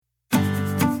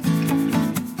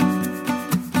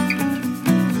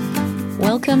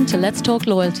Welcome to Let's Talk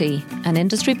Loyalty, an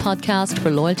industry podcast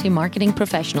for loyalty marketing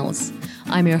professionals.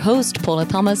 I'm your host, Paula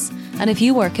Thomas, and if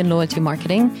you work in loyalty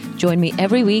marketing, join me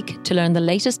every week to learn the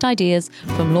latest ideas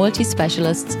from loyalty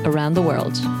specialists around the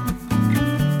world.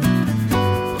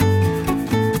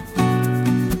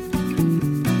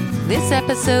 This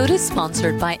episode is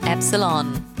sponsored by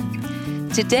Epsilon.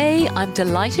 Today, I'm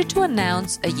delighted to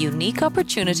announce a unique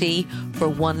opportunity for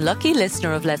one lucky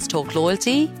listener of Let's Talk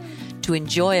Loyalty to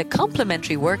enjoy a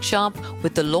complimentary workshop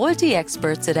with the loyalty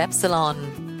experts at Epsilon.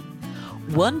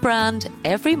 One brand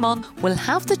every month will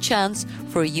have the chance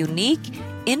for a unique,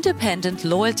 independent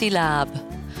loyalty lab,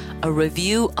 a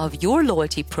review of your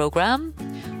loyalty program,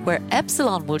 where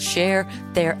Epsilon will share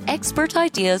their expert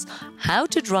ideas how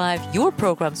to drive your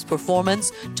program's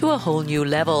performance to a whole new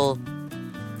level.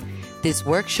 This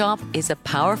workshop is a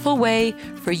powerful way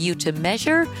for you to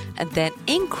measure and then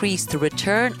increase the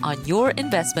return on your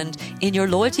investment in your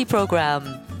loyalty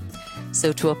program.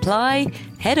 So to apply,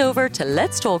 head over to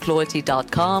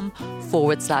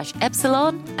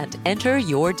letstalkloyalty.com/Epsilon and enter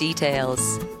your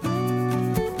details.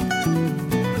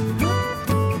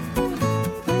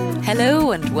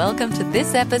 Hello and welcome to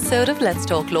this episode of Let's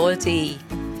Talk Loyalty,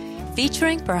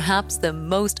 featuring perhaps the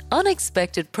most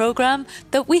unexpected program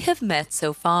that we have met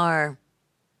so far.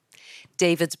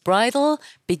 David's Bridal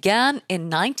began in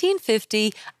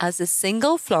 1950 as a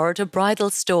single Florida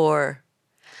bridal store,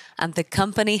 and the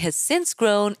company has since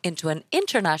grown into an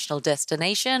international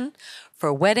destination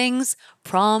for weddings,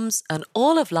 proms, and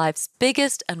all of life's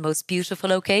biggest and most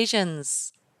beautiful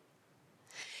occasions.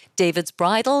 David's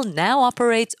Bridal now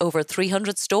operates over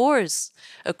 300 stores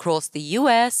across the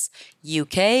US,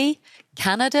 UK,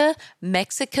 Canada,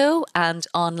 Mexico, and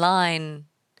online.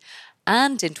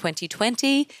 And in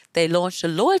 2020, they launched a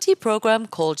loyalty program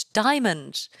called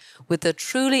Diamond, with the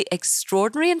truly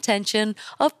extraordinary intention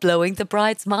of blowing the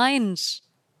bride's mind.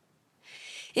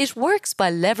 It works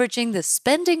by leveraging the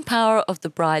spending power of the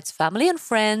bride's family and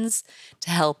friends to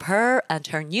help her and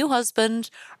her new husband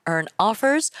earn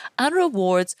offers and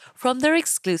rewards from their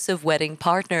exclusive wedding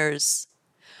partners,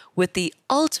 with the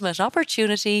ultimate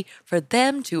opportunity for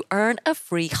them to earn a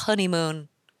free honeymoon.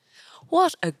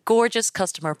 What a gorgeous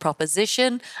customer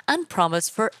proposition and promise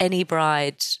for any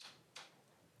bride.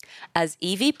 As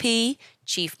EVP,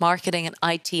 Chief Marketing and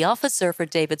IT Officer for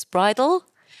David's Bridal,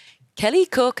 Kelly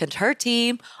Cook and her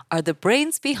team are the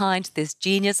brains behind this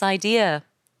genius idea,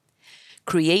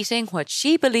 creating what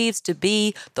she believes to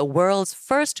be the world's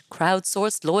first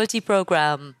crowdsourced loyalty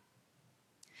program.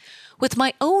 With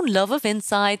my own love of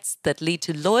insights that lead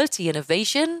to loyalty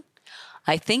innovation,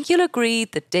 I think you'll agree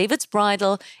that David's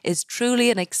Bridal is truly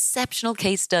an exceptional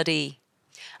case study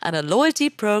and a loyalty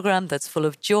program that's full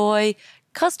of joy,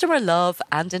 customer love,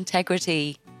 and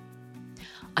integrity.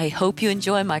 I hope you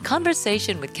enjoy my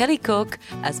conversation with Kelly Cook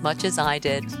as much as I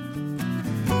did.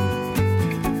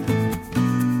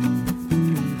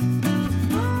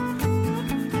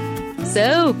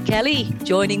 So, Kelly,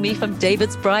 joining me from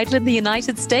David's Bridal in the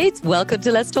United States. Welcome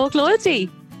to Let's Talk Loyalty.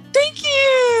 Thank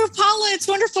you, Paula. It's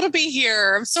wonderful to be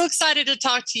here. I'm so excited to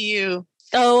talk to you.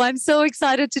 Oh, I'm so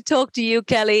excited to talk to you,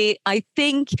 Kelly. I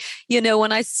think,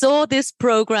 when I saw this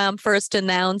program first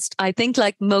announced, I think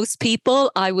like most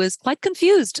people, I was quite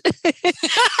confused.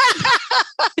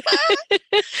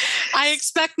 I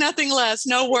expect nothing less.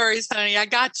 No worries, honey. I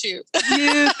got you.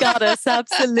 You got us.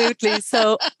 Absolutely.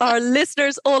 So our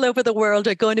listeners all over the world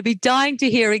are going to be dying to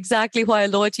hear exactly why a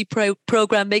loyalty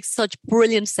program makes such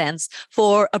brilliant sense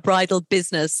for a bridal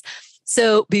business.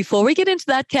 So before we get into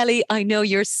that, Kelly, I know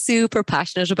you're super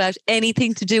passionate about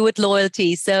anything to do with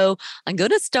loyalty. So I'm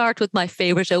going to start with my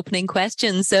favorite opening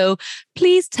question. So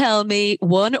please tell me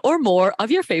one or more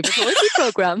of your favorite loyalty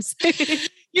programs.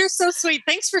 You're so sweet.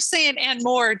 Thanks for saying and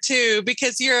more too,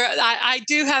 because I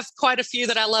do have quite a few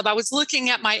that I love. I was looking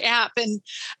at my app and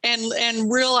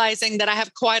realizing that I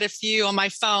have quite a few on my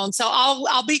phone. So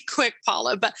I'll be quick,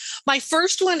 Paula. But my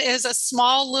first one is a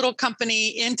small little company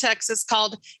in Texas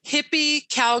called Hippie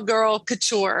Cowgirl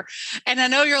Couture. And I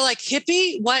know you're like,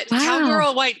 hippie? What? Wow.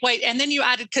 Cowgirl? Wait. And then you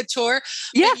added couture.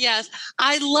 Yeah. But yes,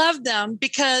 I love them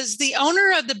because the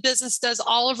owner of the business does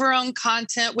all of her own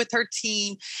content with her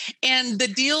team. And the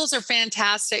deals are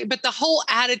fantastic, but the whole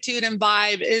attitude and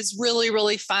vibe is really,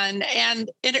 really fun. And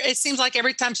it seems like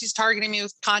every time she's targeting me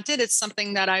with content, it's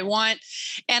something that I want.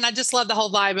 And I just love the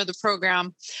whole vibe of the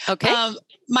program. Okay.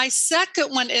 My second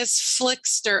one is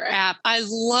Flixster app. I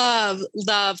love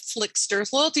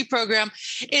Flixster's loyalty program.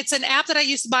 It's an app that I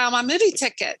used to buy all my movie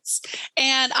tickets.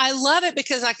 And I love it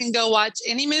because I can go watch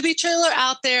any movie trailer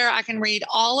out there. I can read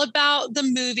all about the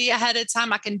movie ahead of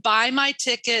time. I can buy my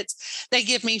tickets. They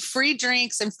give me free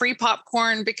drinks and free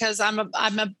popcorn because I'm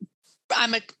a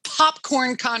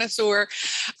popcorn connoisseur,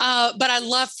 but I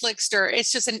love Flixster.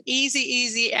 It's just an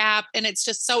easy app, and it's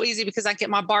just so easy because I get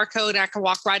my barcode and I can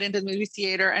walk right into the movie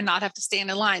theater and not have to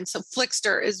stand in line. So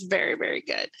Flixster is very, very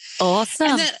good.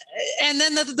 Awesome. And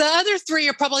then the other three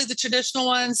are probably the traditional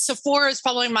ones. Sephora is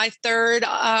probably my third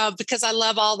because I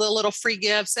love all the little free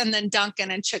gifts. And then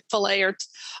Dunkin' and Chick-fil-A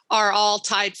are all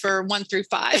tied for 1 through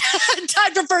 5,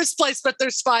 tied for first place, but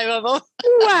there's 5 of them.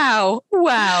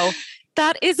 Wow.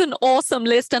 That is an awesome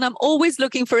list. And I'm always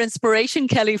looking for inspiration,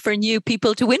 Kelly, for new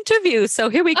people to interview. So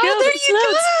here we go.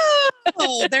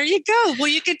 There you go. Well,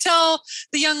 you could tell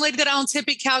the young lady that owns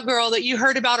Hippie Cowgirl that you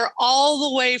heard about her all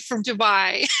the way from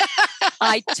Dubai.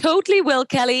 I totally will,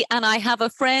 Kelly. And I have a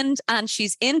friend and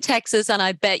she's in Texas. And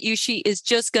I bet you she is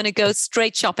just going to go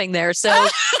straight shopping there. So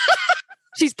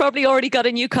she's probably already got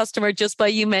a new customer just by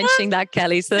you mentioning that,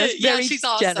 Kelly. So that's very she's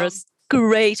awesome. Generous.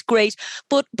 Great.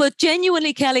 But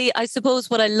genuinely, Kelly, I suppose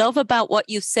what I love about what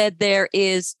you said there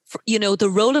is, the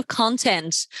role of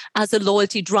content as a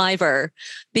loyalty driver,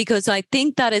 because I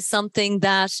think that is something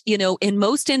that, in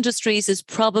most industries is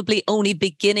probably only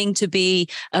beginning to be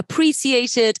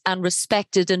appreciated and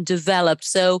respected and developed.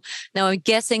 So now I'm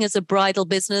guessing as a bridal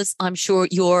business, I'm sure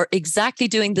you're exactly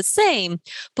doing the same,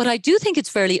 but I do think it's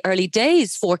fairly early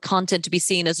days for content to be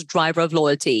seen as a driver of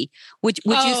loyalty. Would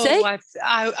you say?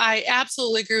 I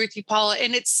absolutely agree with you, Paula.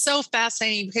 And it's so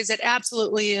fascinating because it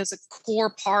absolutely is a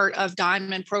core part of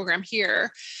Diamond program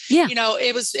here. Yeah.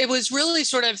 It was really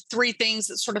sort of 3 things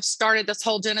that sort of started this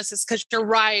whole genesis, because you're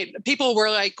right. People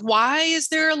were like, why is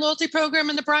there a loyalty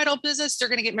program in the bridal business? They're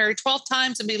going to get married 12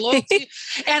 times and be loyal to you.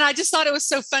 And I just thought it was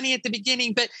so funny at the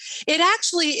beginning, but it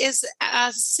actually is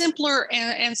simpler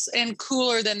and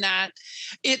cooler than that.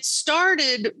 It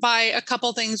started by a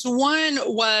couple things. One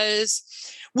was,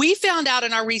 we found out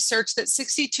in our research that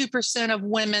 62% of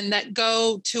women that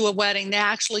go to a wedding, they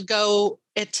actually go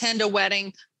attend a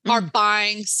wedding, are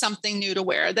buying something new to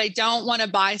wear. They don't want to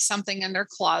buy something in their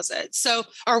closet.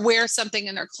 Or wear something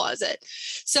in their closet.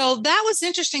 So that was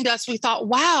interesting to us. We thought,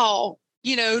 wow,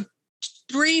 3/4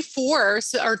 or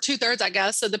 2/3, I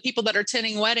guess, of the people that are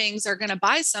attending weddings are going to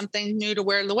buy something new to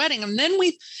wear to the wedding. And then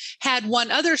we had one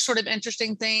other sort of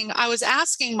interesting thing. I was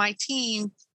asking my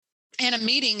team in a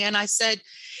meeting, and I said,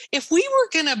 if we were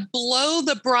going to blow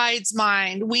the bride's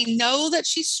mind, we know that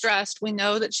she's stressed, we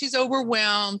know that she's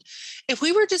overwhelmed. If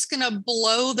we were just going to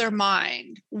blow their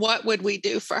mind, what would we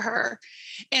do for her?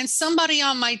 And somebody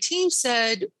on my team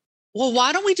said, well,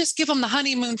 why don't we just give them the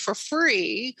honeymoon for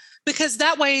free? Because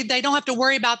that way they don't have to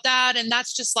worry about that. And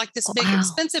that's just like this big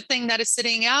expensive thing that is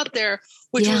sitting out there,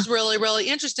 which was really, really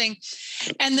interesting.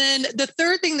 And then the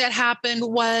third thing that happened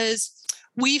was,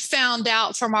 we found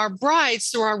out from our brides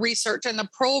through our research and the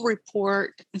Pearl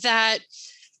Report that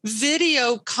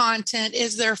video content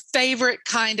is their favorite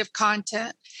kind of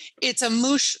content. It's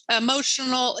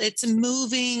emotional, it's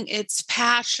moving, it's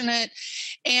passionate.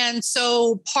 And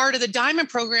so part of the Diamond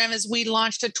program is we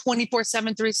launched a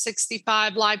 24/7,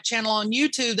 365 live channel on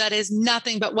YouTube that is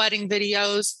nothing but wedding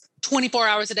videos, 24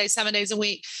 hours a day, 7 days a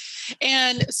week.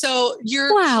 And so your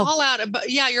call out about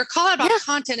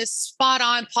content is spot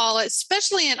on, Paula,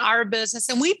 especially in our business.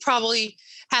 And we probably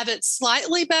have it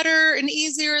slightly better and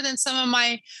easier than some of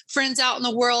my friends out in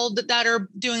the world that are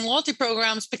doing loyalty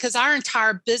programs, because our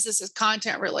entire business is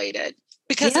content related,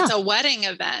 because it's a wedding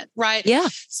event, right? Yeah.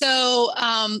 So,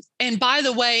 and by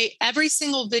the way, every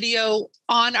single video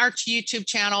on our YouTube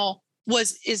channel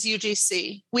is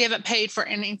UGC. We haven't paid for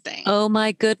anything. Oh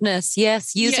my goodness.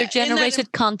 Yes. User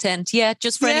generated content. Yeah.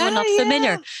 Just for anyone not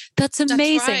familiar. That's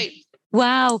amazing. That's right.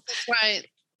 Wow. That's right.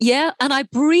 Yeah. And I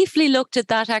briefly looked at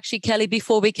that actually, Kelly,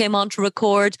 before we came on to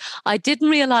record. I didn't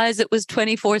realize it was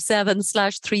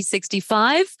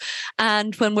 24/7/365.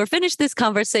 And when we're finished this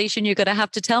conversation, you're going to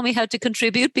have to tell me how to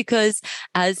contribute, because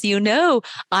as you know,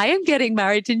 I am getting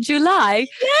married in July.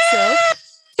 Yeah! So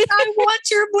I want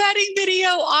your wedding video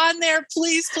on there.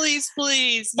 Please, please,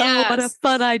 please. Yes. Oh, what a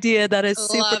fun idea. That is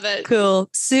super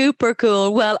cool. Super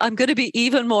cool. Well, I'm going to be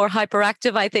even more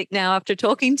hyperactive, I think, now after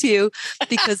talking to you,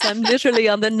 because I'm literally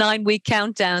on the 9-week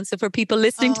countdown. So for people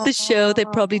listening to the show, they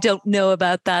probably don't know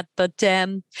about that. But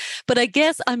I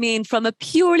guess, I mean, from a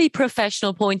purely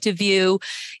professional point of view,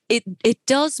 it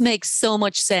does make so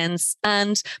much sense.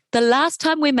 And the last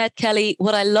time we met, Kelly,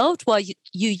 what I loved was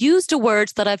you used a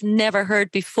word that I've never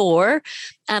heard before.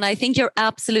 And I think you're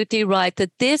absolutely right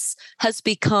that this has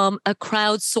become a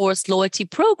crowdsourced loyalty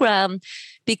program,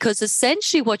 because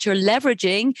essentially what you're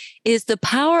leveraging is the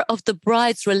power of the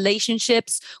bride's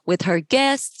relationships with her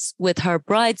guests, with her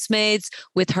bridesmaids,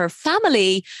 with her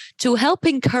family, to help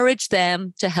encourage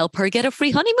them to help her get a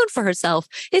free honeymoon for herself.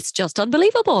 It's just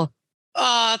unbelievable.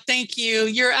 Thank you.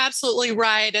 You're absolutely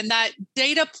right. And that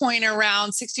data point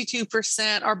around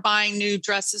 62% are buying new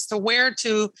dresses to wear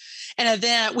to an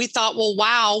event. We thought, well,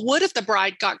 wow, what if the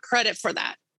bride got credit for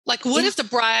that? Like, what if the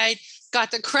bride got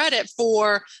the credit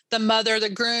for the mother, the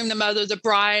groom, the mother, the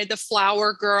bride, the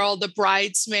flower girl, the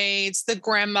bridesmaids, the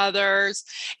grandmothers,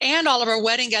 and all of our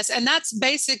wedding guests? And that's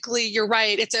basically, you're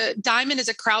right. Diamond is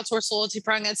a crowdsourced loyalty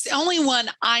program. It's the only one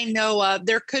I know of.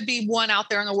 There could be one out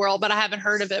there in the world, but I haven't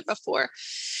heard of it before.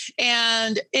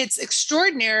 And it's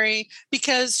extraordinary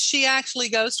because she actually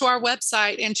goes to our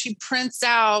website and she prints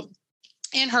out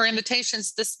in her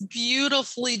invitations this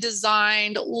beautifully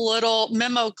designed little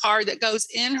memo card that goes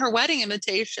in her wedding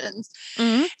invitations.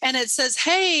 Mm-hmm. And it says,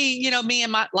 hey, me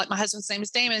and my husband's name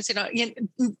is Damon.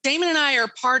 Damon and I are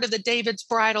part of the David's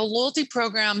Bridal Loyalty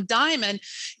Program, Diamond.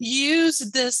 Use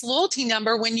this loyalty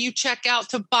number when you check out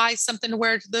to buy something to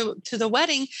wear to the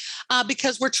wedding,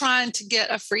 because we're trying to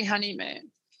get a free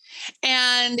honeymoon.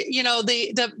 And,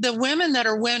 the women that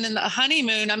are winning the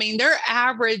honeymoon, I mean, their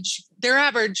average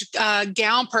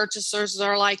gown purchasers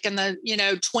are like in the,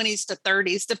 20s to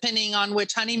 30s, depending on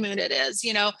which honeymoon it is,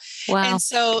 Wow. And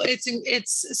so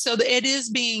it is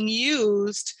being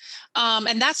used.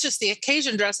 And that's just the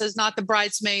occasion dresses, not the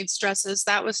bridesmaids dresses.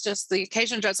 That was just the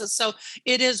occasion dresses. So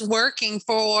it is working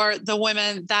for the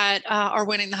women that are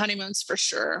winning the honeymoons for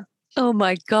sure. Oh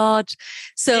my God.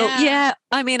 So yeah,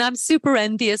 I mean, I'm super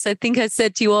envious. I think I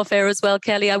said to you off air as well,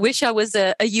 Kelly, I wish I was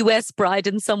a US bride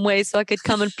in some way so I could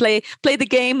come and play the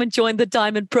game and join the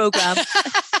Diamond program.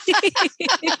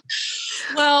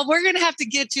 Well, we're going to have to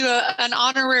get you an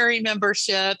honorary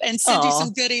membership and send you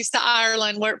some goodies to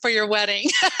Ireland for your wedding.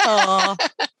 Oh,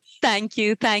 thank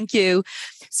you. Thank you.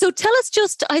 So tell us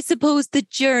just, I suppose, the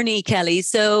journey, Kelly.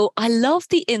 So I love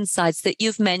the insights that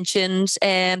you've mentioned,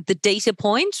 the data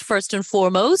point, first and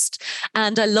foremost.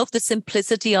 And I love the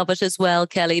simplicity of it as well,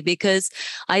 Kelly, because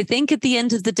I think at the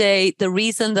end of the day, the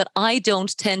reason that I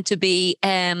don't tend to be,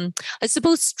 I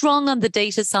suppose, strong on the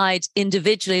data side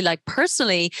individually, like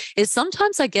personally, is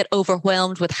sometimes I get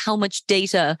overwhelmed with how much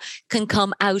data can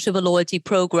come out of a loyalty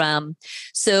program.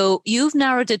 So you've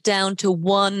narrowed it down to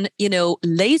one,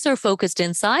 laser focused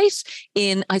insight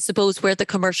in, I suppose, where the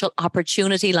commercial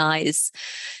opportunity lies.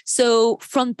 So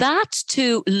from that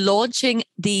to launching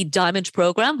the Diamond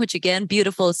program, which again,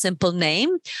 beautiful, simple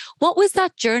name, what was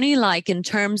that journey like in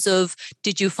terms of,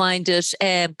 did you find it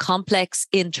complex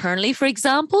internally, for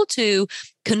example, to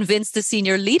convince the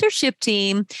senior leadership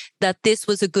team that this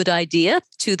was a good idea,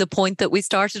 to the point that we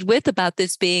started with about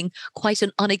this being quite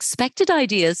an unexpected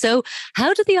idea? So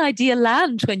how did the idea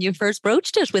land when you first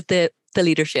broached it with the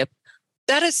leadership?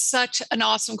 That is such an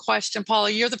awesome question, Paula.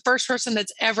 You're the first person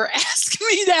that's ever asked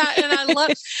me that. And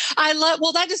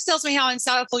well, that just tells me how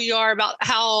insightful you are about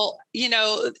how,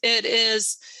 it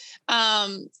is,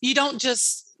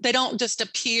 they don't just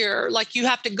appear. Like, you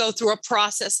have to go through a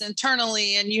process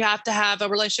internally, and you have to have a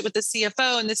relationship with the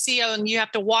CFO and the CEO, and you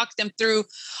have to walk them through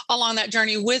along that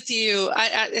journey with you.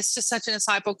 It's just such an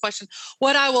insightful question.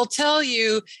 What I will tell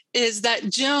you is that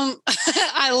Jim,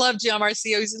 I love Jim, our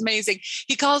CEO. He's amazing.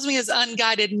 He calls me his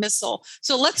unguided missile.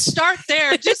 So let's start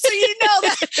there, just so you know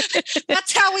that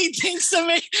that's how he thinks of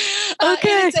me.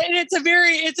 Okay. And it's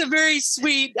a very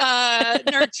sweet,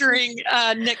 nurturing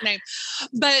nickname.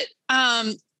 But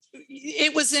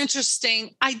it was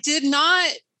interesting. I did not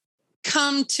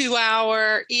come to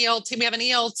our ELT. We have an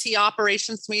ELT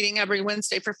operations meeting every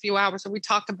Wednesday for a few hours, and we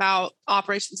talk about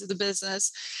operations of the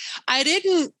business. I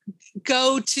didn't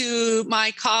go to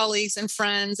my colleagues and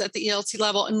friends at the ELT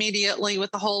level immediately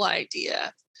with the whole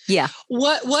idea. Yeah.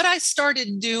 What I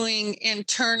started doing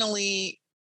internally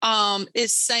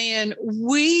is saying,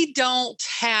 we don't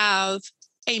have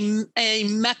a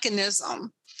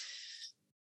mechanism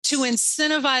to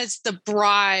incentivize the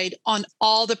bride on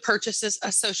all the purchases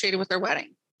associated with their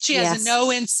wedding. She has no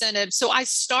incentive. So I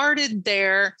started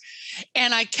there,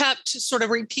 and I kept sort of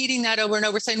repeating that over and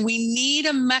over, saying we need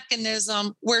a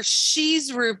mechanism where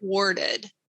she's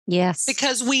rewarded. Yes.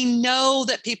 Because we know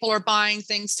that people are buying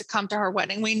things to come to her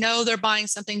wedding. We know they're buying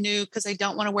something new because they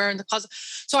don't want to wear in the closet.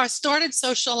 So I started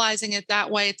socializing it that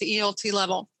way at the ELT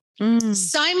level.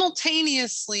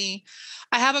 Simultaneously,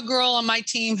 I have a girl on my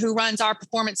team who runs our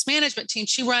performance management team.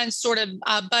 She runs sort of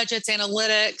budgets,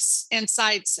 analytics,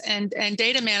 insights, and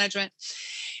data management.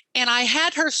 And I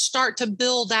had her start to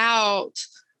build out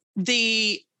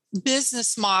the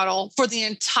business model for the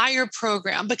entire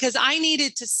program because I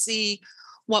needed to see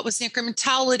what was the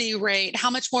incrementality rate, how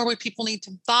much more would people need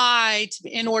to buy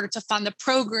in order to fund the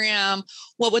program,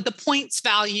 what would the points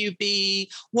value be,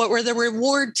 what were the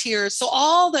reward tiers. So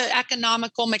all the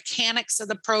economical mechanics of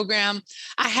the program,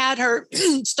 I had her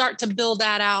start to build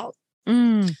that out.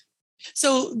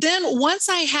 So then once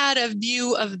I had a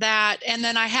view of that, and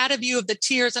then I had a view of the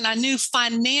tiers, and I knew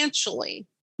financially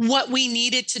what we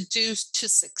needed to do to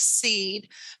succeed,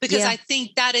 because I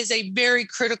think that is a very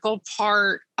critical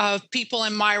part of people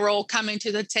in my role coming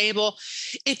to the table.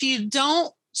 If you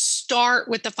don't start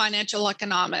with the financial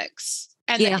economics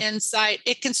and the insight,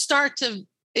 it can start to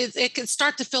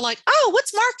feel like, oh,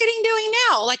 what's marketing doing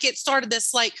now? Like it started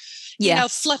this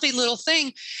fluffy little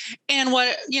thing. And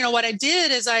what I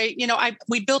did is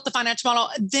we built the financial model.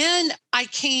 Then I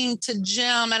came to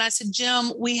Jim and I said,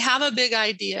 Jim, we have a big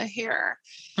idea here.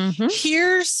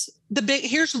 Here's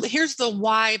the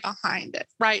why behind it,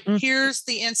 right? Here's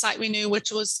the insight we knew,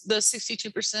 which was the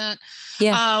 62%.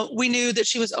 We knew that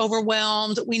she was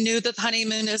overwhelmed. We knew that the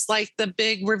honeymoon is like the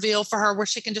big reveal for her where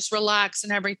she can just relax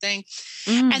and everything.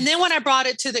 And then when I brought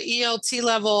it to the ELT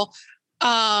level,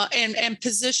 and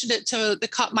positioned it to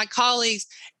my colleagues,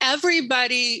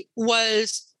 everybody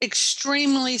was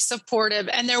extremely supportive.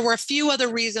 And there were a few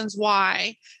other reasons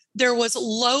why. There was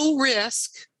low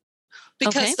risk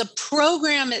because the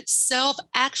program itself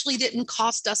actually didn't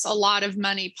cost us a lot of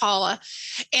money, Paula.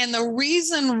 And the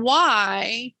reason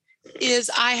why is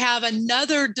I have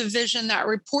another division that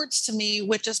reports to me,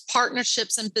 which is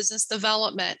partnerships and business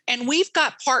development. And we've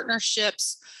got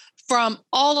partnerships from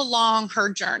all along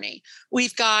her journey.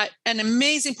 We've got an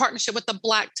amazing partnership with the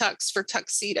Black Tux for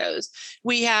tuxedos.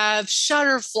 We have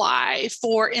Shutterfly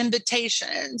for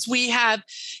invitations. We have,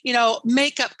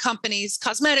 makeup companies,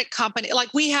 cosmetic company.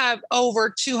 Like we have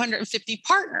over 250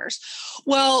 partners.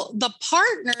 Well, the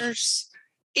partners,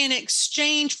 in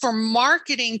exchange for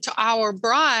marketing to our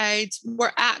brides,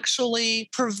 were actually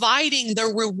providing the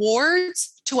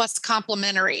rewards to us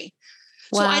complimentary.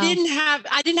 So I didn't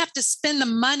have to spend the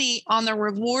money on the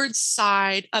rewards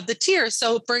side of the tier.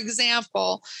 So for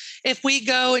example, if we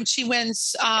go and she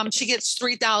wins, she gets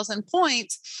 3,000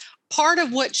 points, part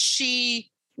of what she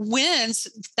wins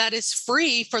that is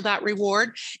free for that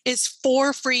reward is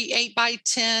 4 free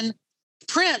 8x10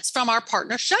 prints from our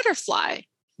partner Shutterfly.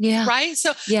 Yeah. Right.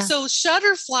 So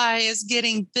Shutterfly is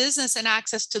getting business and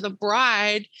access to the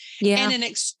bride. Yeah. And in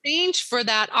exchange for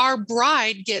that, our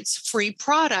bride gets free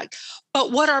product.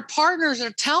 But what our partners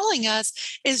are telling us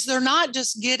is they're not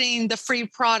just getting the free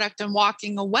product and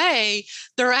walking away.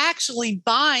 They're actually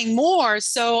buying more.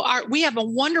 So we have a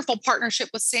wonderful partnership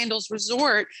with Sandals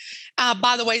Resort.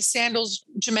 By the way, Sandals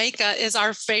Jamaica is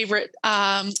our favorite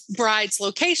bride's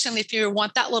location. If you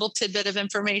want that little tidbit of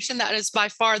information, that is by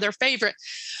far their favorite.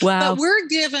 Wow. But we're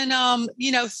giving them,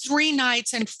 3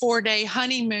 nights and 4-day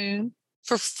honeymoon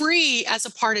for free as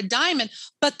a part of Diamond,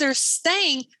 but they're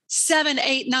staying 7,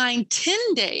 8, 9,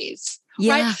 10 days.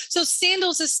 Yeah. Right. So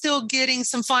Sandals is still getting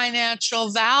some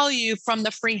financial value from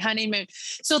the free honeymoon.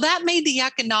 So that made the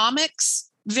economics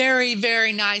very,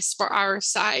 very nice for our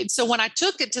side. So when I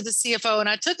took it to the CFO and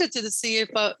I took it to the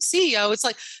CEO, it's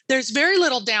like there's very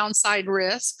little downside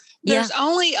risk. There's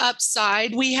only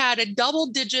upside. We had a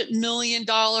double-digit $1 million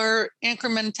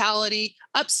incrementality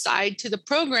upside to the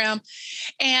program.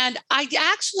 And I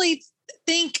actually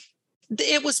think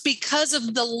it was because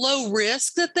of the low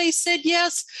risk that they said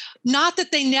yes, not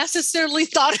that they necessarily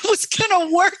thought it was going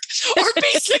to work or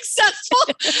be successful,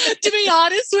 to be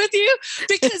honest with you,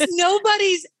 because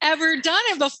nobody's ever done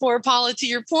it before, Paula, to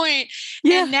your point.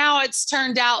 Yeah. And now it's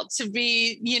turned out to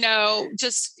be,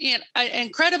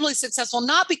 incredibly successful,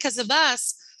 not because of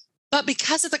us, but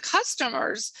because of the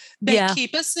customers. They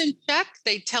keep us in check.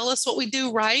 They tell us what we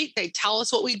do right. They tell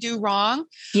us what we do wrong.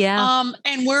 Yeah.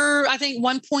 And we're, I think,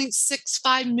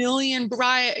 1.65 million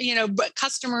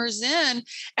customers in,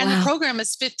 and the program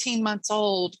is 15 months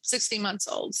old, 16 months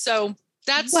old. So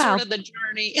that's sort of the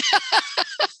journey.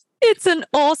 It's an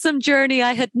awesome journey.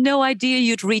 I had no idea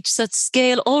you'd reached such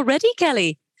scale already,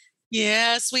 Kelly.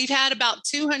 Yes, we've had about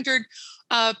 200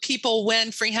 people win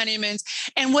free honeymoons.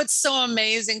 And what's so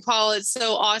amazing, Paul, it's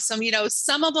so awesome.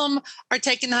 Some of them are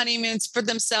taking honeymoons for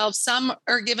themselves. Some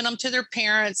are giving them to their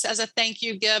parents as a thank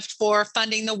you gift for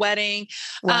funding the wedding.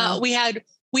 Wow. We had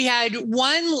We had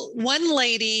one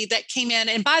lady that came in,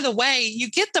 and by the way, you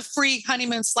get the free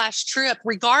honeymoon / trip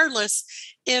regardless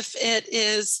if it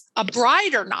is a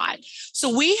bride or not. So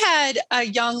we had a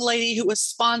young lady who was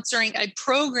sponsoring a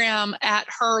program at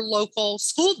her local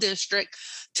school district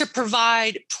to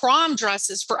provide prom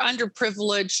dresses for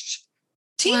underprivileged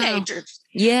teenagers. Wow.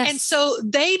 Yes. And so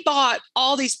they bought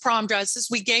all these prom dresses.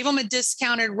 We gave them a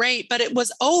discounted rate, but it was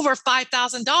over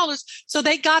 $5,000. So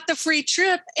they got the free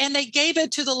trip and they gave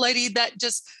it to the lady that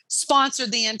just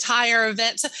sponsored the entire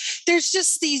event. So there's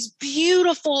just these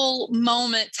beautiful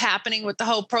moments happening with the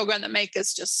whole program that make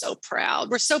us just so proud.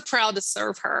 We're so proud to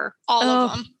serve her, all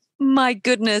of them. My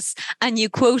goodness. And you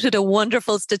quoted a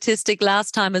wonderful statistic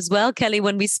last time as well, Kelly,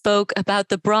 when we spoke about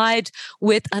the bride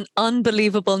with an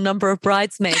unbelievable number of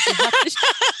bridesmaids.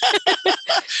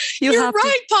 You're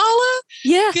right, Paula.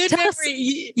 Yeah. Good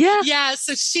memory. Yeah. Yeah.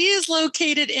 So she is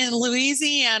located in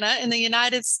Louisiana in the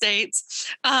United States.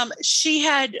 She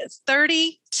had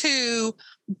 32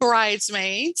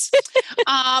 bridesmaids.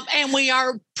 And we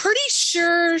are pretty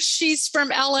sure she's from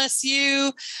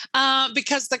LSU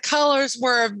because the colors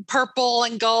were purple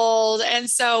and gold. And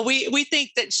so we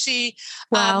think that she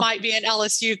might be an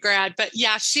LSU grad. But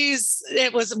yeah,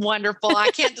 it was wonderful. I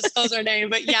can't disclose her name,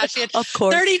 but yeah, she had of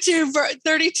course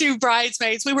 32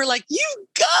 bridesmaids. We were like, you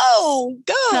go.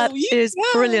 That is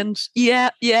brilliant.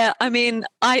 Yeah. I mean,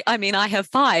 I have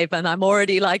 5 and I'm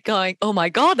already like going, oh my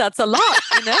God, that's a lot,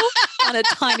 on a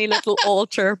tiny little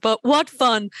altar. But what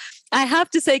fun. I have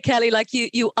to say, Kelly, like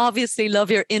you obviously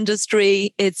love your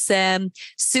industry. It's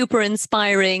super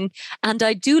inspiring. And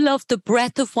I do love the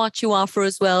breadth of what you offer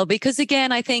as well. Because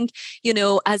again, I think,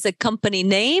 as a company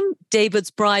name,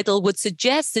 David's Bridal would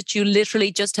suggest that you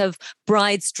literally just have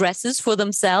brides' dresses for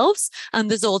themselves. And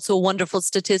there's also a wonderful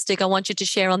statistic I want you to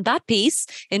share on that piece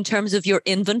in terms of your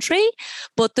inventory.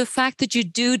 But the fact that you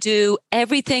do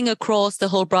everything across the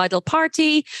whole bridal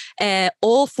party,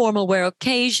 all formal wear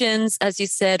occasions, as you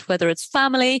said, whether it's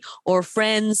family or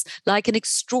friends, like an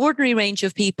extraordinary range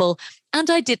of people. And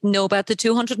I didn't know about the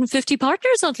 250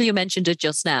 partners until you mentioned it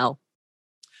just now.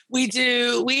 We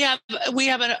do. We have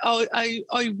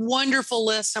a wonderful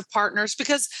list of partners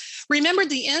because remember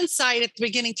the insight at the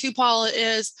beginning too, Paula,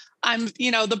 is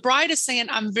the bride is saying,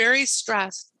 I'm very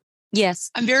stressed.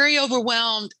 Yes. I'm very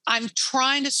overwhelmed. I'm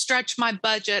trying to stretch my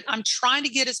budget. I'm trying to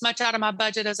get as much out of my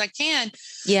budget as I can.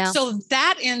 Yeah. So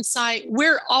that insight,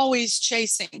 we're always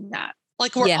chasing that.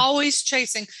 Like we're always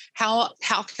chasing how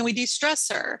can we de-stress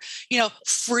her?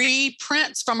 Free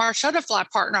prints from our Shutterfly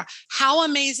partner. How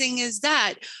amazing is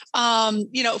that?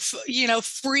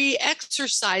 Free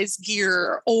exercise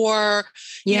gear or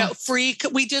free.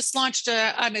 We just launched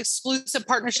an exclusive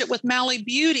partnership with Mally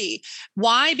Beauty.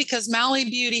 Why? Because Mally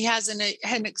Beauty has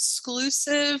an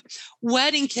exclusive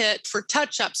wedding kit for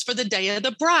touch-ups for the day of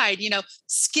the bride.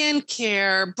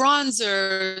 Skincare,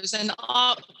 bronzers, and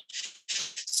all.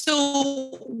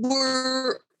 So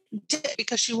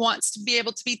because she wants to be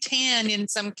able to be tan in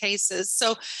some cases.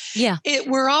 So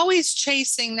we're always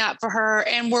chasing that for her.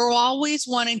 And we're always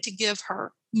wanting to give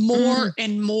her more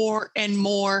and more and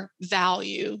more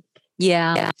value.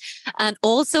 Yeah. And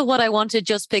also what I want to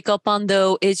just pick up on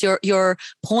though is your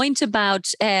point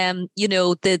about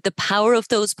the power of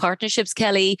those partnerships,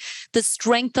 Kelly, the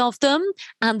strength of them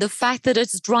and the fact that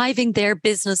it's driving their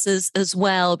businesses as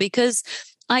well. Because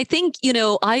I think,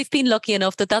 I've been lucky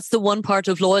enough that that's the one part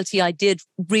of loyalty I did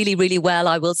really, really well,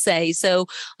 I will say. So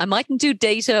I mightn't do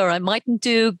data or I mightn't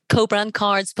do co-brand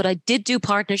cards, but I did do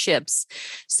partnerships.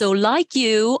 So like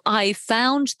you, I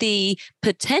found the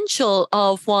potential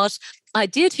of what I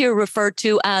did hear referred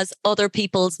to as other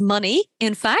people's money,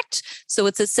 in fact. So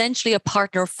it's essentially a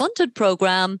partner funded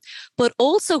program, but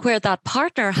also where that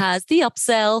partner has the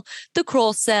upsell, the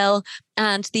cross sell,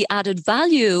 and the added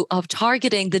value of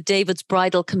targeting the David's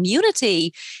Bridal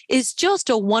community is just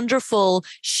a wonderful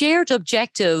shared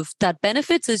objective that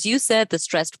benefits, as you said, the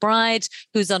stressed bride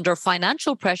who's under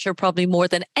financial pressure probably more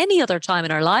than any other time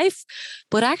in her life.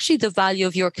 But actually the value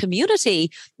of your community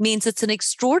means it's an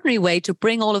extraordinary way to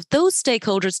bring all of those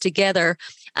stakeholders together.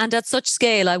 And at such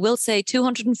scale, I will say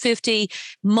 250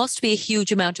 must be a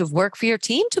huge amount of work for your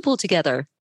team to pull together.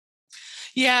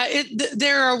 Yeah,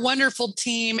 they're a wonderful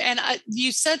team, and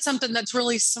you said something that's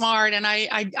really smart, and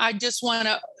I just want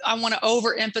to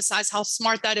overemphasize how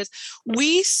smart that is.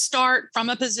 We start from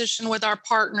a position with our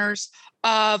partners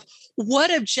of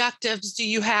what objectives do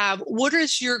you have? What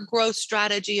is your growth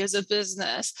strategy as a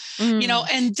business?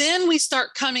 And then we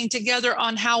start coming together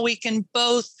on how we can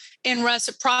both in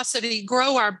reciprocity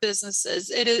grow our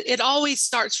businesses. It always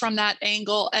starts from that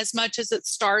angle as much as it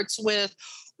starts with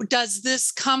does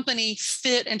this company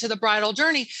fit into the bridal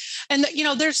journey? And,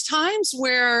 there's times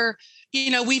where,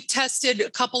 we've tested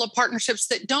a couple of partnerships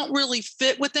that don't really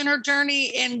fit within her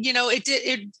journey. And,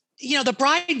 the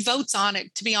bride votes on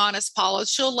it, to be honest, Paula.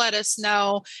 She'll let us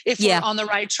know if we're on the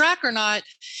right track or not.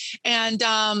 And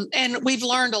we've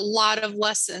learned a lot of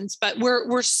lessons, but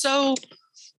we're so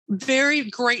very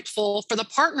grateful for the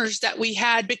partners that we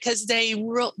had, because they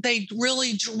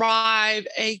really drive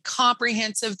a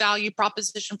comprehensive value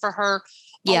proposition for her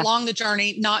along the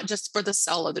journey, not just for the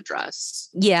sale of the dress.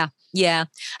 Yeah.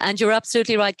 And you're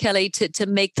absolutely right, Kelly, to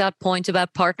make that point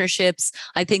about partnerships.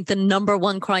 I think the number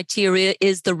one criteria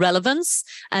is the relevance.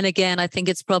 And again, I think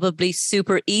it's probably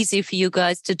super easy for you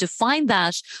guys to define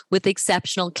that with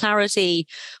exceptional clarity.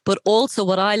 But also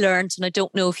what I learned, and I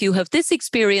don't know if you have this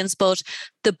experience, but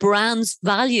the brand's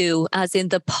value, as in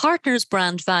the partner's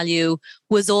brand value,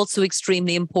 was also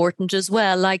extremely important as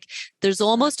well. Like, there's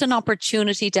almost an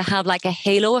opportunity to have like a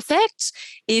halo effect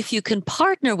if you can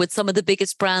partner with some of the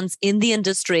biggest brands in the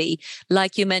industry,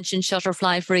 like you mentioned,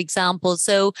 Shutterfly, for example.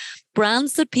 So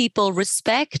brands that people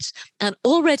respect and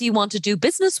already want to do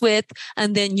business with,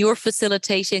 and then you're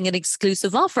facilitating an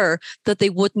exclusive offer that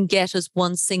they wouldn't get as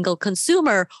one single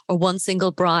consumer or one single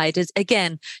bride. It,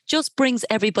 again, just brings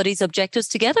everybody's objectives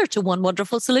together to one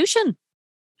wonderful solution.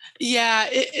 Yeah,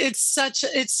 it's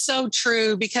so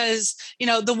true, because,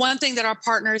 the one thing that our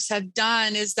partners have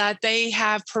done is that they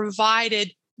have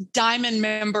provided Diamond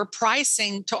member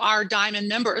pricing to our Diamond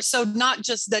members. So not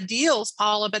just the deals,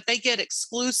 Paula, but they get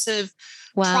exclusive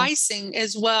pricing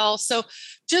as well. So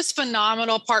just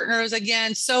phenomenal partners.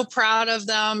 Again, so proud of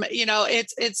them.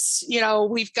 It's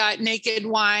we've got Naked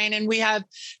Wine, and we have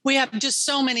just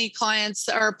so many clients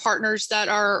that are partners that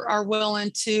are willing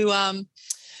to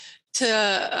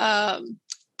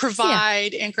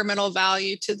provide incremental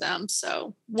value to them.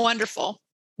 So wonderful.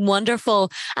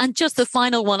 Wonderful. And just the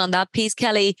final one on that piece,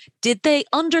 Kelly, did they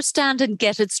understand and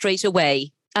get it straight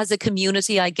away as a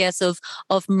community, I guess, of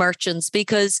merchants?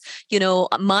 Because,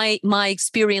 my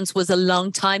experience was a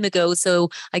long time ago. So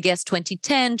I guess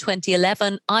 2010,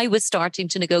 2011, I was starting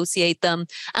to negotiate them,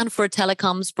 and for a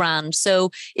telecoms brand.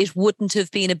 So it wouldn't have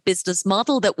been a business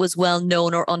model that was well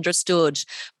known or understood.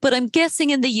 But I'm guessing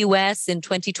in the US in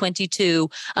 2022,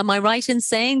 am I right in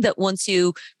saying that once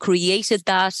you created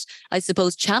that, I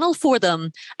suppose, channel for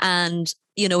them and,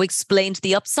 explained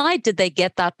the upside, did they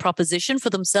get that proposition for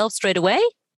themselves straight away?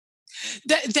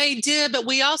 They did, but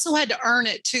we also had to earn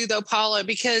it too, though, Paula,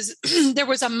 because there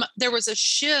was a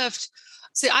shift.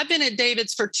 See, I've been at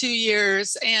David's for 2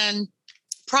 years, and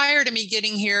prior to me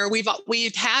getting here,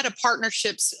 we've had a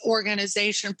partnerships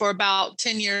organization for about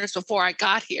 10 years before I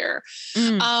got here.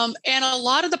 And a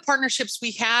lot of the partnerships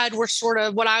we had were sort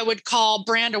of what I would call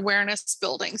brand awareness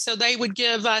building. So they would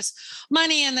give us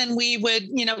money, and then we would,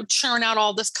 churn out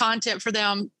all this content for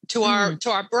them to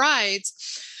our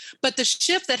brides. But the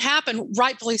shift that happened,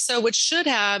 rightfully so, which should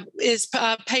have, is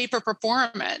pay for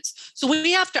performance. So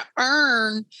we have to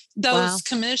earn those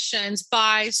commissions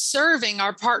by serving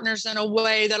our partners in a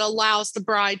way that allows the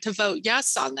bride to vote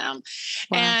yes on them.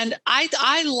 And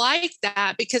I like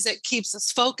that, because it keeps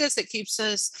us focused. It keeps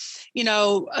us,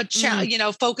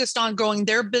 focused on growing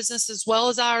their business as well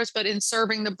as ours, but in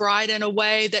serving the bride in a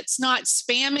way that's not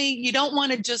spammy. You don't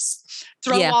want to just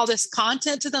throw all this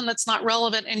content to them that's not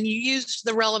relevant. And you used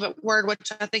the relevant word,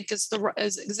 which I think is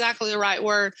exactly the right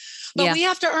word. But we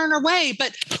have to earn our way.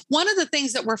 But one of the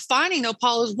things that we're finding, though,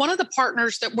 Paul, is one of the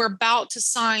partners that we're about to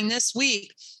sign this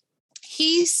week,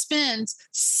 he spends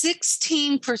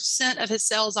 16% of his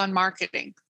sales on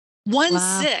marketing.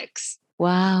 1/6.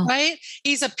 Wow. Right?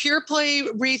 He's a pure play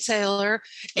retailer.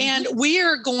 And we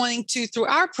are going to, through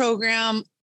our program,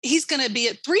 he's going to be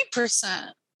at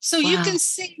 3%. So you can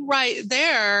see right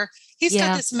there, he's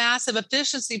got this massive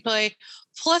efficiency play.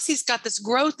 Plus, he's got this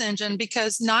growth engine,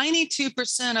 because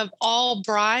 92% of all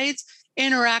brides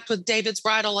interact with David's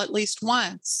Bridal at least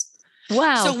once.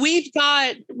 Wow. So we've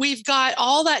got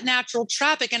all that natural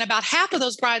traffic, and about half of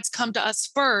those brides come to us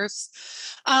first.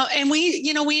 And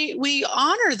we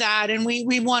honor that, and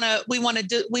we want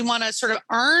to sort of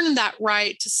earn that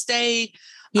right to stay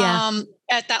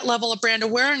at that level of brand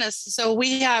awareness. So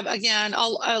we have, again,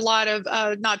 a lot of,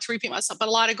 not to repeat myself, but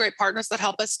a lot of great partners that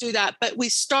help us do that. But we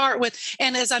start with,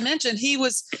 and as I mentioned,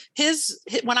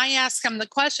 when I asked him the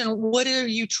question, what are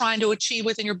you trying to achieve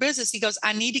within your business? He goes,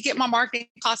 I need to get my marketing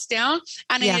costs down,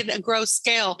 and I need to grow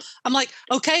scale. I'm like,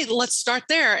 okay, let's start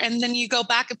there. And then you go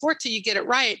back and forth till you get it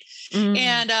right.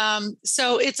 And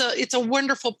so it's a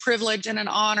wonderful privilege and an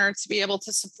honor to be able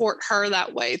to support her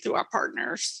that way through our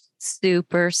partners.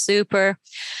 Super, super.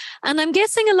 And I'm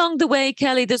guessing along the way,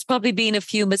 Kelly, there's probably been a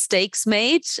few mistakes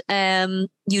made.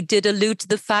 You did allude to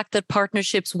the fact that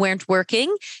partnerships weren't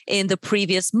working in the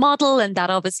previous model, and that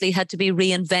obviously had to be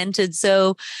reinvented.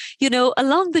 So,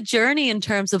 along the journey in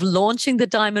terms of launching the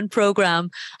Diamond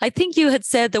program, I think you had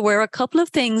said there were a couple of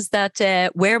things that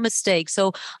were mistakes.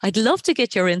 So I'd love to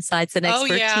get your insights and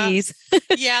expertise.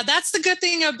 Yeah, that's the good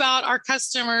thing about our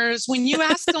customers. When you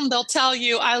ask them, they'll tell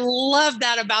you. I love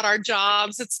that about our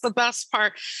jobs. It's the best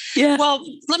part. Yeah. Well,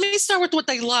 let me start with what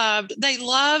they loved. They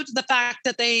loved the fact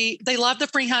that they loved the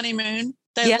free honeymoon.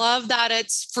 They loved that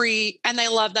it's free, and they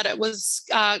loved that it was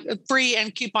free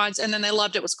and coupons, and then they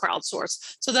loved it was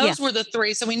crowdsourced. So those were the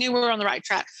three. So we knew we were on the right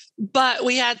track, but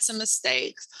we had some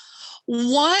mistakes.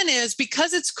 One is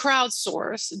because it's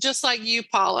crowdsourced, just like you,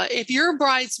 Paula, if your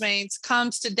bridesmaids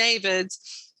comes to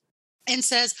David's and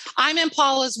says, I'm in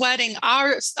Paula's wedding,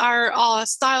 our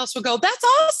stylist will go, that's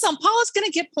awesome. Paula's going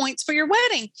to get points for your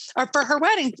wedding or for her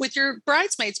wedding with your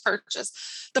bridesmaids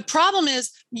purchase. The problem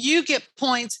is you get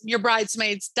points, your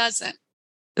bridesmaids doesn't.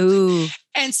 Ooh.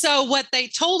 And so what they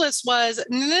told us was,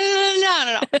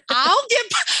 no. I'll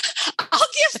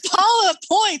give Paula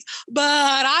points, but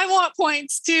I want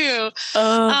points too.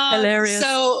 Oh, hilarious.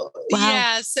 So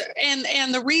yes.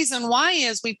 And the reason why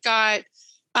is we've got,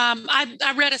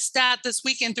 I read a stat this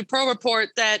weekend through Pro Report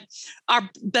that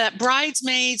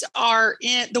bridesmaids are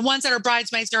the ones that are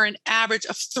bridesmaids are an average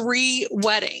of 3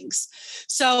 weddings.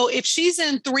 So if she's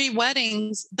in 3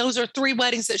 weddings, those are 3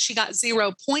 weddings that she got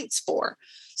 0 points for.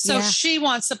 So she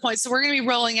wants the points. So we're going to be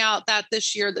rolling out that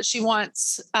this year, that she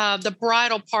wants the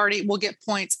bridal party will get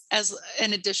points as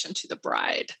in addition to the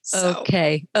bride. So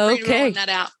okay. Rolling that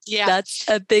out. Yeah. That's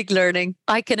a big learning.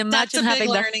 I can imagine having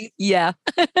that. Learning. Yeah.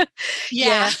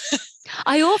 Yeah.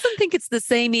 I often think it's the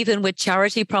same even with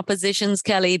charity propositions,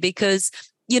 Kelly, because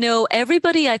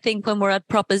everybody, I think when we're at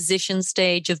proposition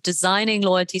stage of designing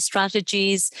loyalty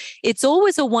strategies, it's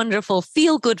always a wonderful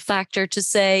feel-good factor to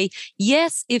say,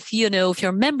 yes, if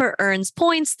your member earns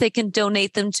points, they can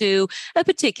donate them to a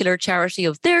particular charity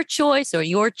of their choice or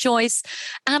your choice.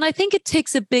 And I think it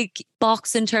takes a big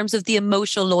box in terms of the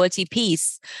emotional loyalty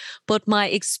piece. But my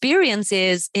experience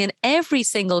is in every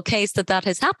single case that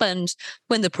has happened,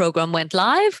 when the program went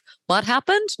live, what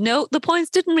happened? No, the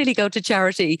points didn't really go to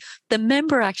charity. The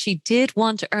member actually did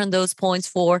want to earn those points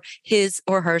for his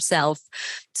or herself.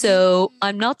 So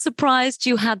I'm not surprised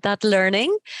you had that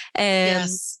learning.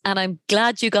 Yes. And I'm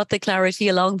glad you got the clarity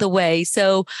along the way.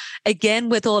 So again,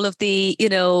 with all of the,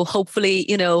 hopefully,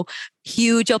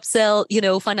 huge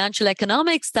upsell, financial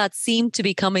economics that seem to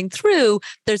be coming through,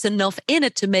 there's enough in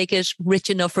it to make it rich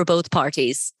enough for both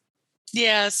parties.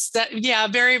 Yes.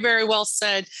 Very, very well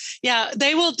said. Yeah.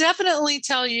 They will definitely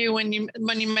tell you when you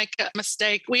make a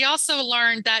mistake. We also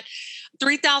learned that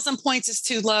 3,000 points is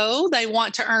too low. They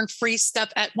want to earn free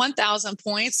stuff at 1,000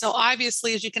 points. So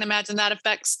obviously, as you can imagine, that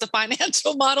affects the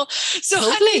financial model. So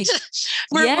totally.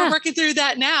 We're working through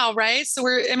that now, right? So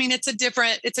it's a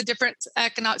different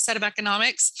set of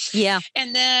economics. Yeah.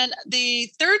 And then the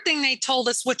third thing they told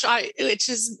us,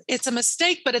 it's a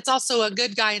mistake, but it's also a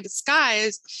good guy in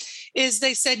disguise, is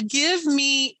they said,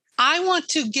 I want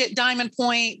to get diamond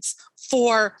points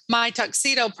for my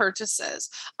tuxedo purchases.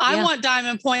 I want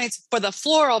diamond points for the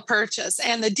floral purchase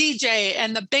and the DJ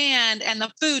and the band and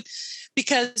the food,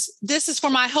 because this is for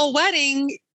my whole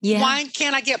wedding. Yeah. Why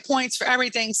can't I get points for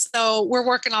everything? So we're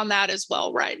working on that as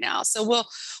well right now. So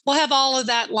we'll have all of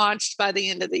that launched by the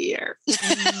end of the year.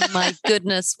 My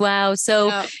goodness. Wow.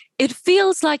 So it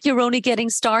feels like you're only getting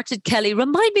started, Kelly.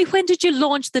 Remind me, when did you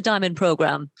launch the Diamond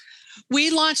program? We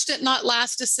launched it not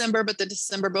last December, but the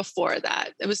December before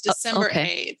that. It was December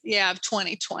 8th, of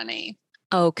 2020.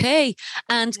 Okay.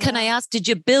 And can I ask, did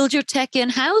you build your tech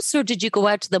in-house, or did you go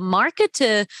out to the market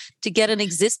to get an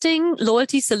existing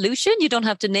loyalty solution? You don't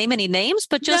have to name any names,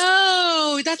 but just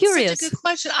that's curious. Such a good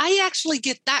question. I actually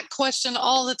get that question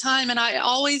all the time, and I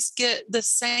always get the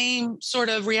same sort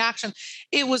of reaction.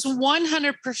 It was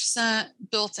 100%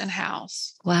 built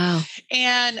in-house. Wow.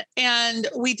 And the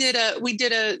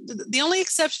only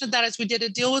exception to that is we did a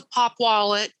deal with Pop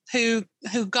Wallet, who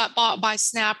got bought by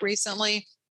Snap recently.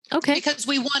 Okay. Because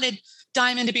we wanted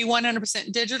Diamond to be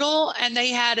 100% digital, and they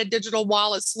had a digital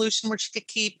wallet solution where she could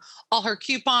keep all her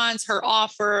coupons, her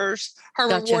offers, her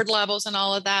reward levels, and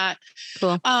all of that.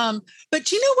 Cool.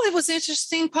 But you know what was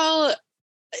interesting, Paula?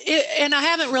 And I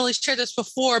haven't really shared this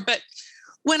before, but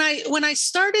when I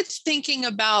started thinking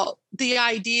about the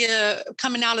idea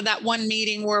coming out of that one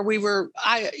meeting where we were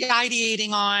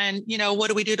ideating on, what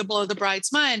do we do to blow the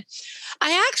bride's mind?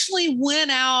 I actually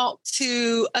went out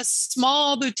to a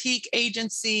small boutique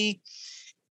agency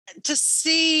to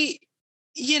see,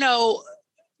 you know,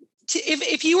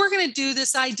 if you were going to do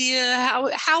this idea,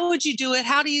 how would you do it?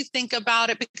 How do you think about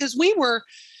it? Because we were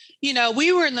in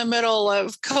the middle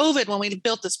of COVID when we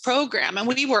built this program, and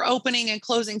we were opening and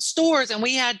closing stores, and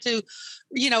we had to,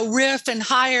 riff and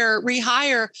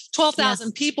rehire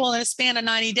 12,000 people in a span of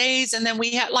 90 days. And then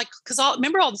we had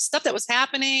remember all the stuff that was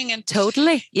happening, and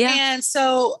totally. Yeah. And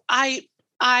so I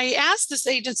asked this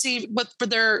agency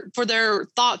for their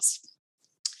thoughts,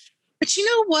 but you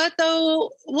know what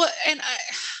though?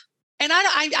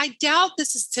 I doubt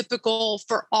this is typical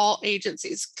for all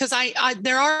agencies, because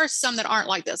there are some that aren't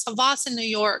like this. Havas in New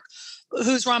York,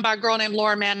 who's run by a girl named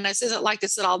Laura Manis, isn't like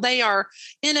this at all. They are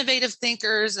innovative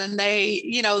thinkers, and they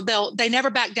never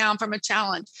back down from a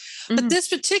challenge. Mm-hmm. But this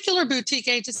particular boutique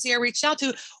agency I reached out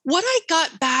to, what I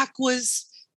got back was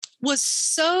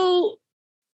so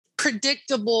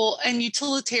predictable and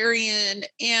utilitarian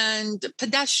and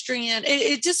pedestrian.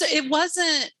 It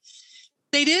wasn't,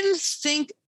 they didn't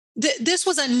think this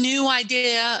was a new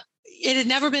idea. It had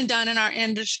never been done in our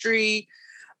industry,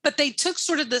 but they took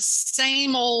sort of the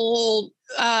same old,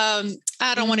 I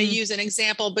don't want to use an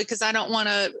example because I don't want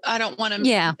to,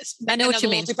 yeah, I know what you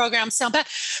mean. Program sound bad,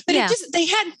 but they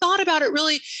hadn't thought about it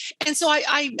really. And so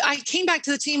I came back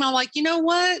to the team. I'm like, you know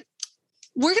what?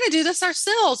 We're going to do this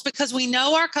ourselves, because we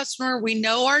know our customer, we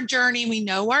know our journey, we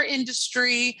know our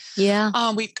industry.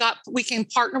 Yeah. We can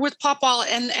partner with Pop Wallet,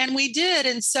 and we did.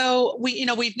 And so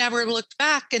we've never looked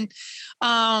back, and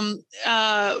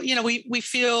we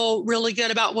feel really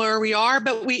good about where we are,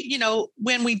 but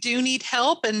when we do need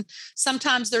help, and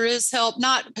sometimes there is help,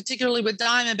 not particularly with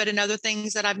Diamond, but in other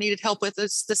things that I've needed help with,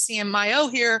 is the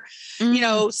CMIO here.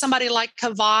 Mm. Somebody like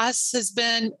Havas has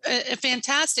been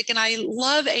fantastic. And I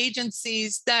love agencies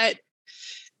that,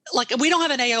 like, we don't have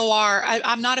an AOR.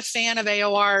 I'm not a fan of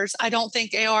AORs. I don't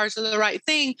think AORs are the right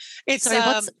thing. It's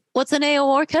what's an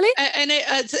AOR, Kelly? And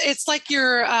it's like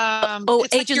your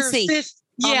agency.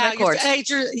 Like your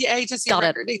agency Got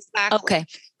record. It. Exactly. Okay,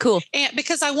 cool. And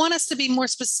because I want us to be more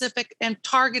specific and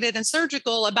targeted and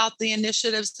surgical about the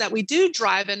initiatives that we do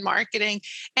drive in marketing.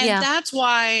 And that's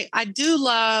why I do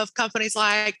love companies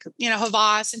like,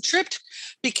 Havas and Tripped,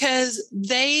 because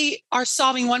they are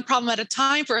solving one problem at a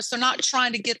time for us. They're not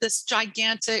trying to get this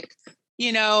gigantic,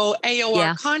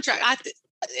 AOR contract.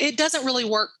 It doesn't really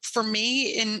work for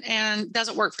me, and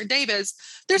doesn't work for Davis.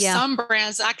 There's some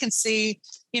brands I can see,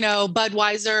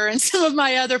 Budweiser and some of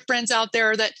my other friends out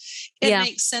there that it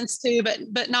makes sense to,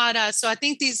 but not us. So I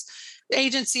think these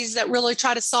agencies that really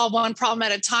try to solve one problem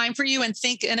at a time for you and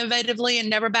think innovatively and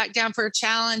never back down for a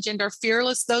challenge and are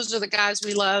fearless, those are the guys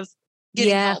we love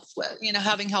getting help with,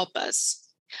 having help us.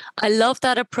 I love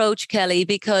that approach, Kelly,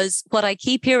 because what I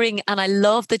keep hearing, and I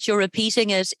love that you're repeating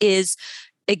it, is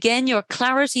again, your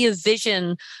clarity of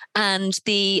vision and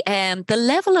the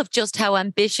level of just how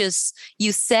ambitious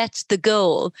you set the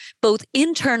goal, both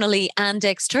internally and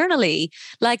externally.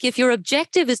 Like, if your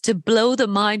objective is to blow the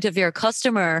mind of your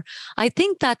customer, I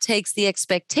think that takes the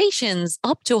expectations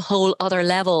up to a whole other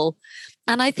level.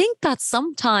 And I think that's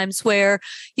sometimes where,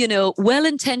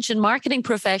 well-intentioned marketing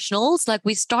professionals, like,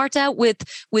 we start out with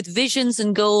visions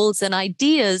and goals and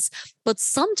ideas, but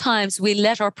sometimes we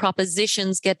let our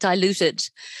propositions get diluted.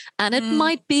 And it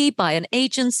might be by an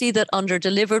agency that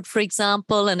under-delivered, for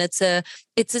example, and it's a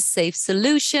safe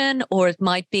solution, or it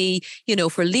might be,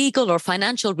 for legal or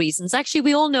financial reasons. Actually,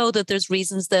 we all know that there's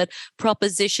reasons that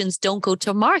propositions don't go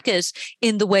to market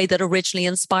in the way that originally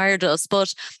inspired us.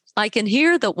 But I can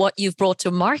hear that what you've brought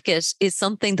to market is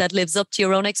something that lives up to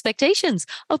your own expectations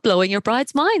of blowing your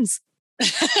brides' minds.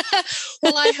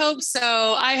 Well, I hope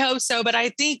so. But I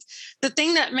think the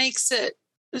thing that makes it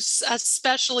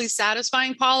especially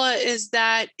satisfying, Paula, is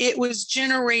that it was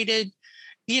generated,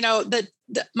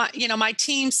 my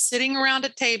team sitting around a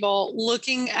table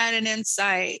looking at an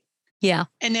insight. Yeah.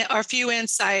 And a few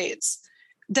insights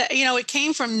that, it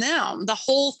came from them. The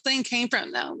whole thing came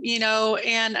from them,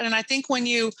 and I think when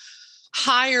you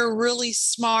hire really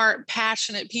smart,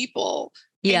 passionate people,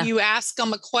 and you ask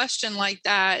them a question like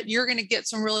that, you're going to get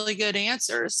some really good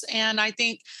answers. And I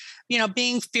think,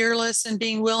 being fearless and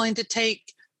being willing to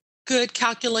take good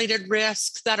calculated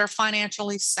risks that are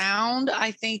financially sound,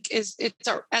 I think as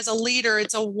a leader,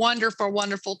 it's a wonderful,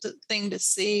 wonderful thing to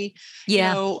see.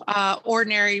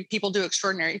 Ordinary people do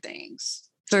extraordinary things.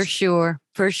 For sure.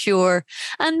 For sure.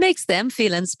 And makes them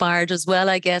feel inspired as well,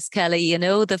 I guess, Kelly.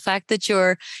 The fact that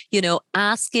you're,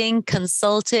 asking,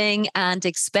 consulting, and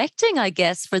expecting, I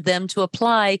guess, for them to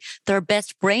apply their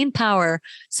best brain power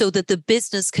so that the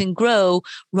business can grow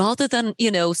rather than,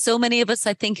 so many of us,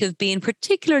 I think, have been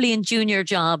particularly in junior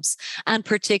jobs and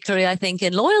particularly, I think,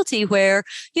 in loyalty where,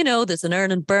 there's an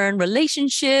earn and burn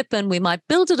relationship and we might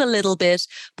build it a little bit,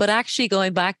 but actually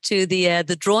going back to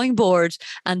the drawing board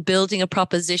and building a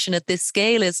proposition at this scale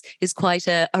is quite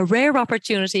a rare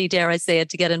opportunity, dare I say it,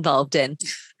 to get involved in.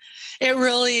 It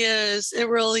really is. It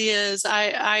really is.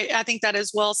 I think that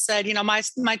is well said.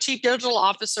 My chief digital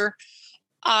officer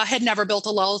had never built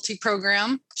a loyalty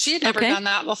program. She had never done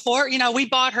that before. We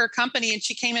bought her company and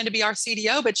she came in to be our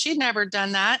CDO, but she'd never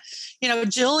done that.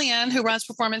 Jillian, who runs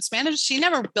performance management, she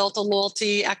never built a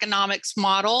loyalty economics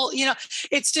model.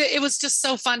 It was just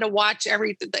so fun to watch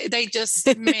everything. They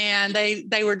just, man,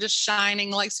 they were just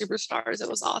shining like superstars. It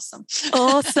was awesome.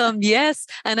 Awesome. Yes.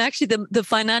 And actually the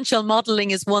financial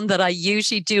modeling is one that I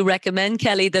usually do recommend,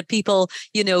 Kelly, that people,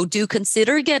 do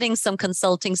consider getting some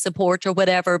consulting support or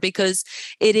whatever, because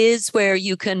it is where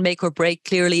you can make or break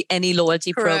clearly any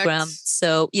loyalty program.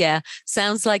 So yeah,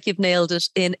 sounds like you've nailed it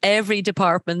in every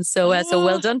department. So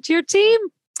well done to your team.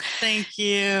 Thank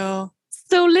you.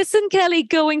 So listen, Kelly,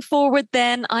 going forward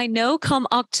then, I know come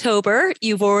October,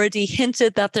 you've already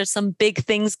hinted that there's some big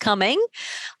things coming.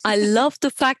 I love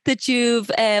the fact that you've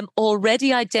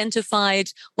already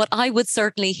identified what I would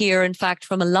certainly hear, in fact,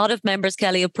 from a lot of members,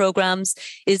 Kelly, of programs,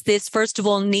 is this, first of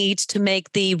all, need to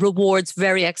make the rewards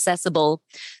very accessible.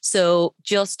 So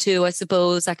just to, I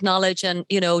suppose, acknowledge and,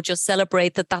 just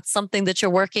celebrate that that's something that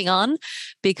you're working on,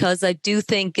 because I do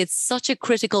think it's such a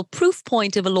critical proof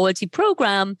point of a loyalty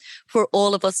program for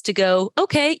all of us to go,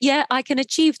 okay, yeah, I can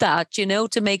achieve that,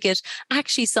 to make it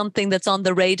actually something that's on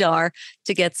the radar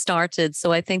to get started.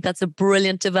 So I think that's a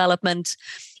brilliant development.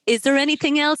 Is there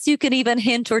anything else you can even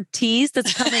hint or tease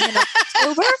that's coming in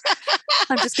October?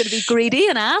 I'm just going to be greedy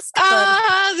and ask.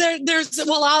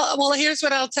 Here's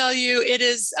what I'll tell you. It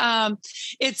is,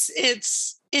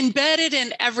 it's embedded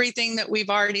in everything that we've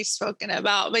already spoken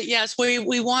about. But yes, we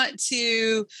want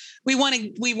to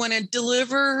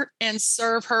deliver and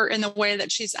serve her in the way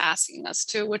that she's asking us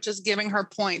to, which is giving her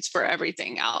points for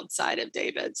everything outside of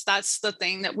David's. That's the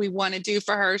thing that we want to do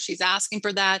for her. She's asking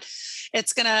for that.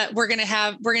 We're going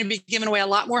to be giving away a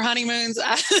lot more honeymoons.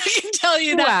 I can tell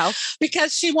you that. Wow.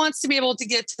 Because she wants to be able to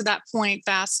get to that point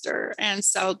faster. And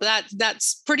so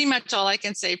that's pretty much all I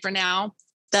can say for now.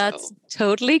 That's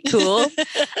totally cool.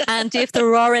 And if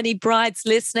there are any brides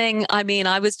listening,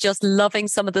 I was just loving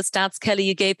some of the stats, Kelly,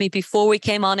 you gave me before we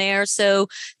came on air. So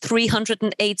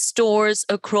 308 stores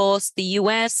across the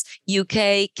US,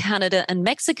 UK, Canada, and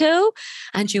Mexico.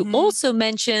 And you also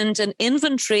mentioned an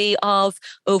inventory of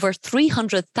over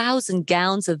 300,000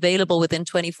 gowns available within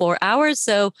 24 hours.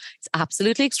 So it's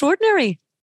absolutely extraordinary.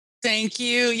 Thank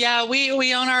you. Yeah,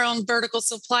 we own our own vertical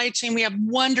supply chain. We have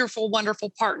wonderful,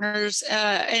 wonderful partners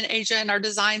in Asia in our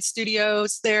design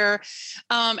studios there,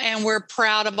 and we're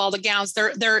proud of all the gowns.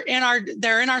 They're in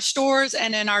our stores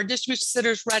and in our distribution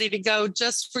centers, ready to go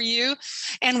just for you.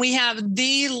 And we have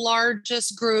the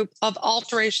largest group of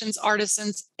alterations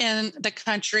artisans in the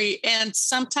country. And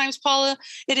sometimes, Paula,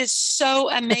 it is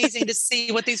so amazing to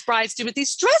see what these brides do with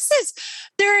these dresses.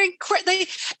 They're incredible. They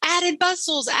added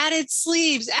bustles, added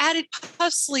sleeves, added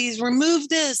puff sleeves, remove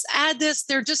this, add this.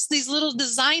 They're just these little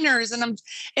designers, and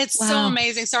it's so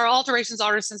amazing. So our alterations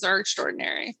artisans are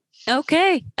extraordinary.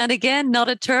 Okay. And again, not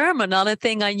a term or not a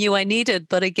thing I knew I needed,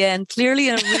 but again, clearly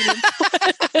a really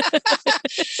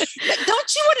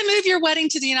Don't you want to move your wedding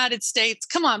to the United States?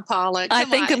 Come on, Paula. I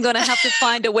think I'm going to have to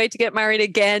find a way to get married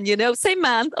again, same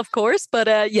man, of course,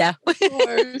 but yeah. Of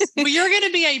course. Well, you're going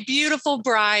to be a beautiful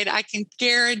bride. I can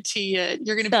guarantee it.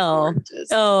 You're going to be gorgeous.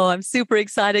 Oh, I'm super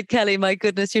excited, Kelly. My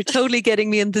goodness, you're totally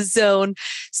getting me in the zone.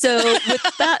 So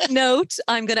with that note,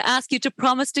 I'm going to ask you to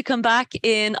promise to come back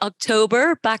in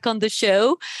October, back on the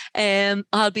show.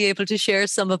 I'll be able to share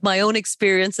some of my own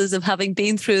experiences of having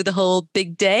been through the whole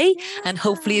big day. Yeah. And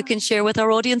hopefully you can share with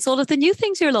our audience all of the new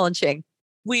things you're launching.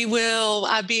 We will.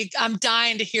 I'm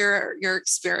dying to hear your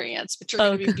experience, but you're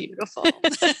going to be beautiful.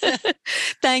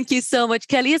 Thank you so much,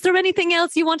 Kelly. Is there anything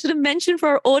else you wanted to mention for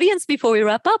our audience before we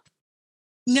wrap up?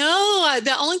 No,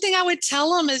 the only thing I would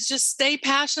tell them is just stay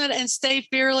passionate and stay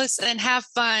fearless and have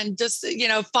fun. Just,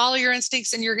 follow your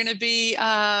instincts and you're going to be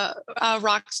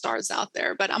rock stars out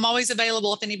there. But I'm always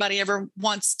available if anybody ever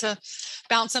wants to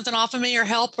bounce something off of me or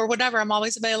help or whatever. I'm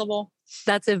always available.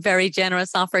 That's a very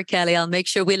generous offer, Kelly. I'll make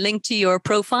sure we link to your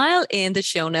profile in the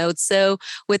show notes. So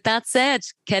with that said,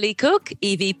 Kelly Cook,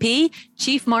 EVP,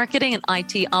 Chief Marketing and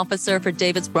IT Officer for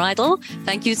David's Bridal,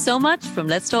 thank you so much from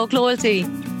Let's Talk Loyalty.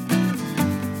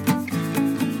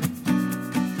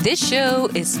 This show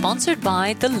is sponsored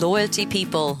by The Loyalty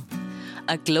People,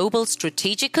 a global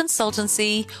strategic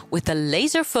consultancy with a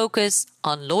laser focus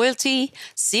on loyalty,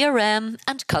 CRM,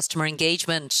 and customer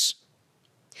engagement.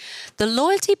 The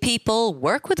Loyalty People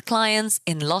work with clients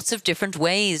in lots of different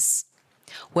ways,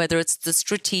 whether it's the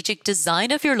strategic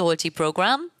design of your loyalty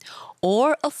program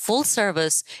or a full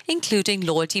service, including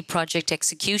loyalty project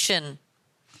execution.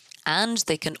 And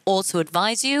they can also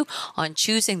advise you on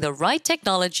choosing the right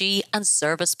technology and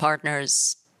service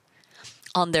partners.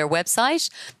 On their website,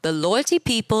 The Loyalty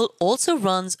People also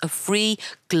runs a free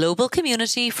global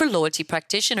community for loyalty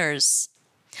practitioners.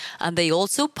 And they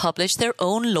also publish their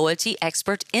own loyalty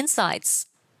expert insights.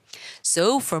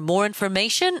 So for more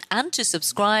information and to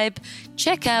subscribe,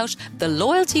 check out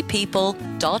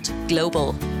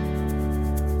theloyaltypeople.global.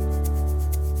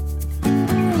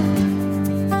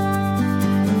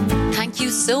 Thank you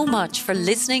so much for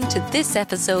listening to this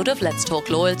episode of Let's Talk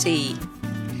Loyalty.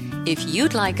 If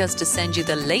you'd like us to send you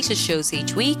the latest shows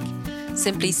each week,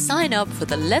 simply sign up for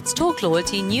the Let's Talk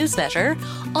Loyalty newsletter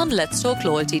on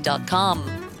letstalkloyalty.com.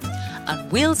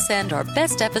 And we'll send our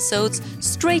best episodes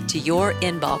straight to your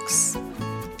inbox.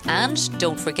 And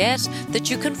don't forget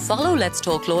that you can follow Let's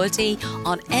Talk Loyalty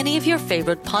on any of your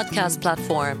favorite podcast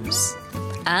platforms.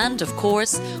 And of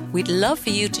course, we'd love for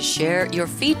you to share your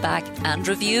feedback and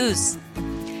reviews.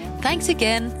 Thanks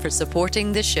again for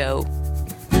supporting the show.